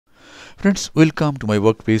Friends, welcome to my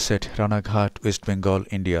workplace at Ranaghat, West Bengal,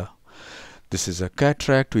 India. This is a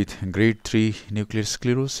cataract with grade 3 nuclear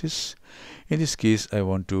sclerosis. In this case, I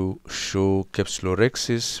want to show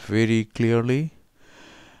capsulorhexis very clearly,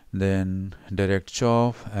 then direct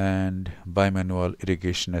chop and bimanual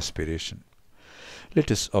irrigation aspiration.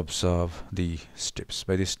 Let us observe the steps.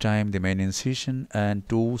 By this time, the main incision and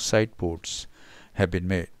 2 side ports have been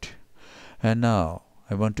made. And now,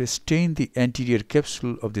 I want to stain the anterior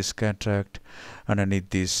capsule of this cataract underneath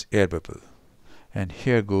this air bubble. And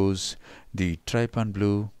here goes the trypan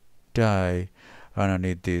blue dye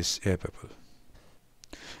underneath this air bubble.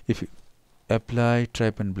 If you apply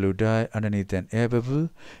trypan blue dye underneath an air bubble,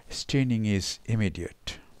 staining is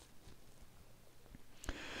immediate.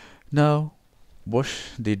 Now wash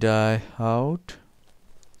the dye out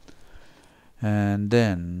and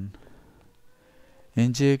then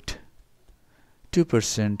inject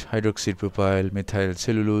 2% hydroxypropyl methyl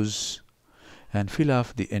cellulose and fill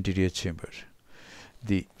up the anterior chamber.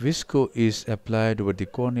 The visco is applied over the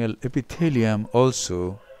corneal epithelium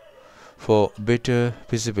also for better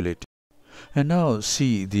visibility. And now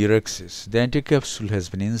see the rhexis. The anterior capsule has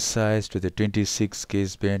been incised with a 26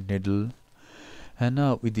 gauge bent needle, and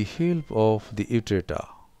now with the help of the utreta,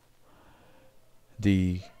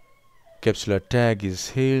 the capsular tag is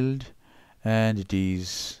held and it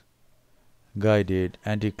is guided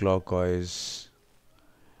anti-clockwise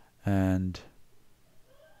and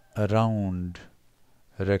around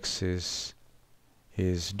rhexis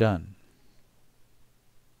is done.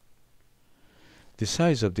 The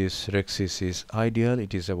size of this rhexis is ideal.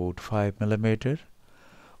 It is about 5 mm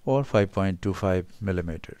or 5.25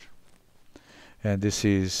 mm, and this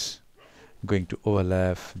is going to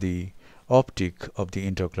overlap the optic of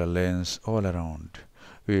the intraocular lens all around.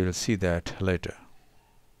 We will see that later.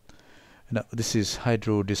 Now this is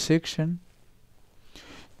hydrodissection.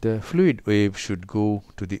 The fluid wave should go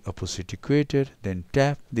to the opposite equator, then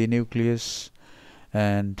tap the nucleus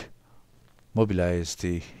and mobilize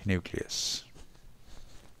the nucleus.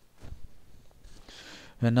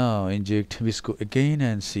 And now inject visco again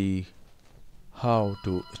and see how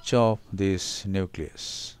to chop this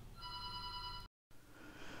nucleus.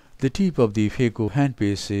 The tip of the phaco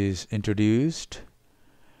handpiece is introduced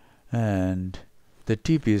and the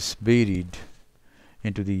tip is buried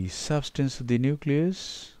into the substance of the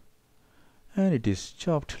nucleus and it is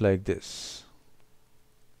chopped like this.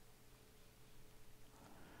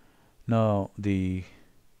 Now the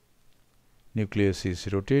nucleus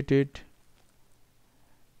is rotated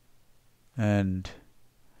and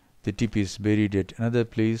the tip is buried at another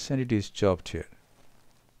place and it is chopped here.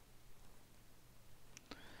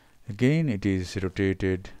 Again it is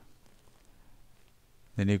rotated,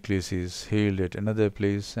 the nucleus is held at another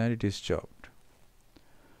place and it is chopped.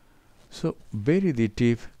 So bury the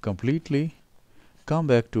tip completely, come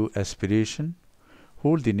back to aspiration,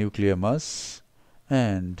 hold the nuclear mass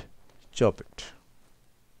and chop it.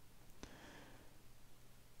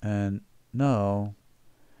 And now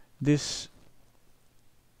this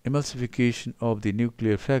emulsification of the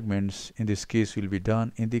nuclear fragments in this case will be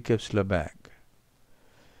done in the capsular bag.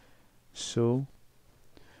 So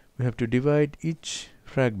we have to divide each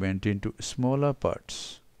fragment into smaller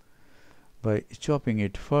parts by chopping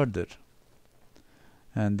it further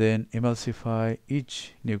and then emulsify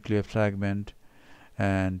each nuclear fragment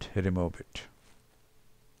and remove it.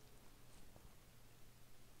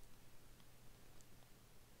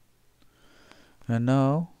 And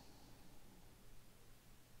now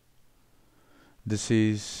this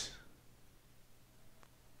is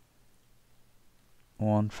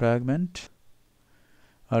one fragment.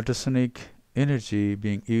 Ultrasonic energy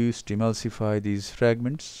being used to emulsify these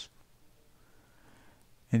fragments.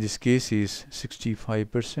 In this case is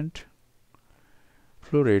 65%.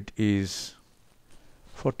 Flow rate is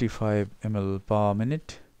 45 ml per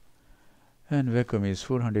minute and vacuum is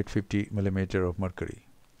 450 mm of mercury.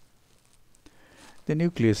 The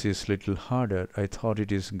nucleus is little harder. I thought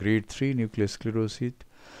it is grade 3 nuclear sclerosis,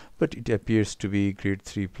 but it appears to be grade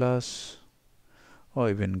 3 plus or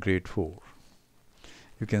even grade 4.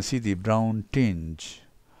 You can see the brown tinge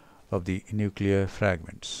of the nuclear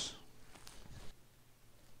fragments.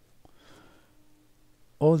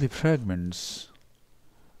 All the fragments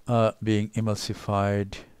are being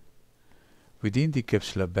emulsified within the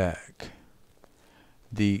capsular bag.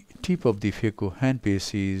 The tip of the phaco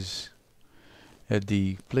handpiece is at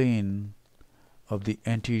the plane of the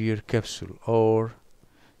anterior capsule or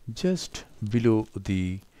just below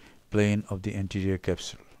the plane of the anterior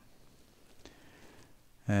capsule.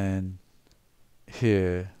 And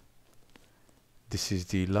here this is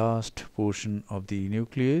the last portion of the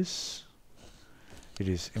nucleus. it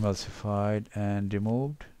is emulsified and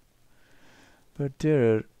removed, but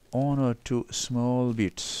there are one or two small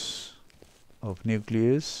bits of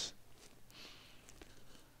nucleus,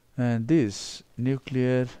 and these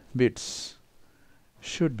nuclear bits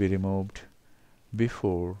should be removed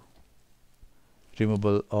before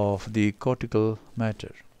removal of the cortical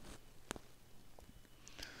matter.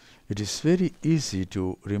 It is very easy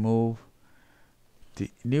to remove the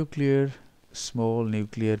small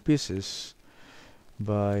nuclear pieces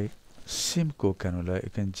by Simcoe cannula. You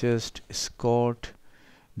can just squirt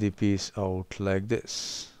the piece out like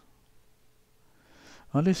this.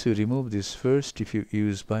 Unless you remove this first, if you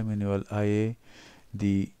use bimanual IA,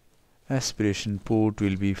 the aspiration port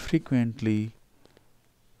will be frequently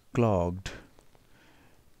blocked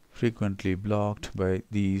by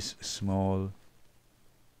these small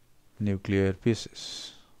nuclear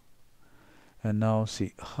pieces. And now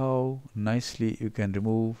see how nicely you can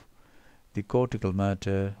remove the cortical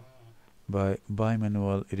matter by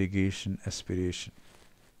bimanual irrigation aspiration.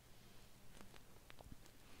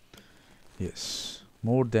 Yes,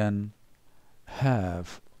 more than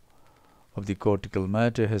half of the cortical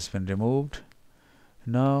matter has been removed.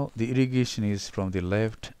 Now the irrigation is from the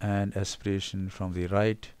left and aspiration from the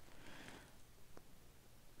right.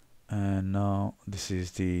 And now this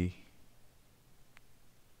is the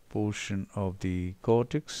portion of the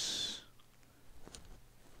cortex,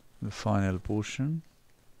 the final portion.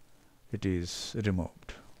 It is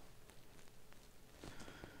removed.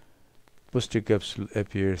 Posterior capsule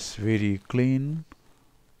appears very clean,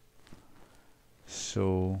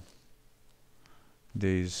 so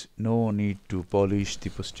there is no need to polish the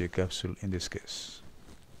posterior capsule in this case.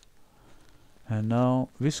 And now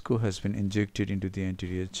visco has been injected into the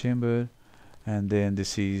anterior chamber, and then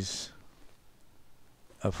this is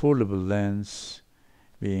a foldable lens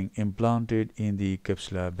being implanted in the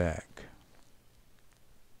capsular bag.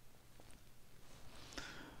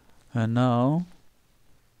 And now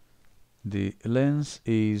the lens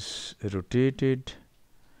is rotated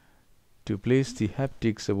to place the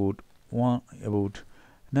haptics about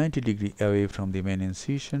 90 degrees away from the main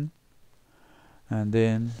incision, and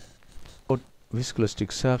then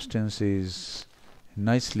viscoelastic substance is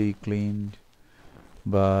nicely cleaned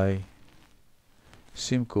by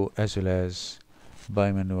Simcoe as well as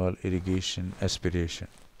bimanual irrigation aspiration.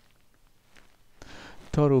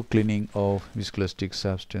 Thorough cleaning of viscoelastic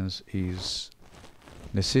substance is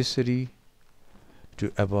necessary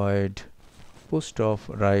to avoid post-op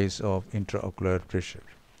rise of intraocular pressure.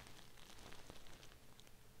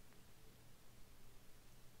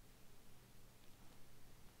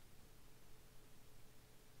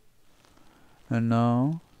 And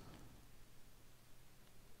now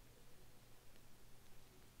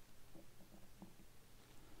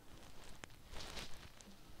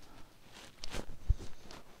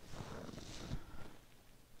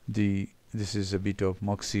this is a bit of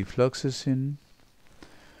moxifloxacin.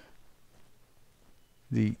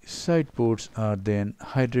 The side ports are then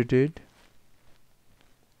hydrated.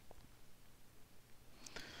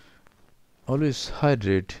 Always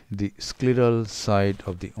hydrate the scleral side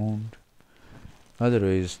of the wound,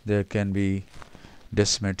 otherwise there can be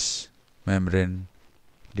Descemet's membrane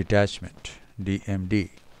detachment, DMD.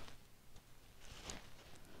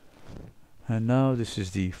 And now this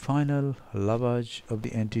is the final lavage of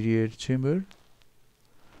the anterior chamber.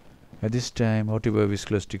 At this time, whatever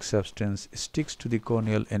viscoelastic substance sticks to the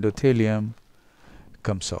corneal endothelium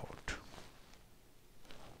comes out.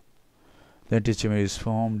 The anterior chamber is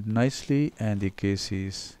formed nicely and the case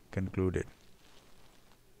is concluded.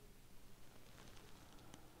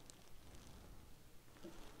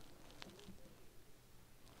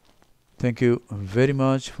 Thank you very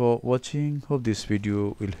much for watching. Hope this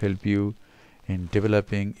video will help you in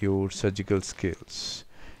developing your surgical skills.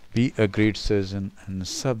 Be a great surgeon and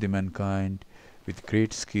serve the mankind with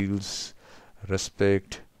great skills,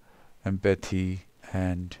 respect, empathy,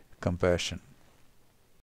 and compassion.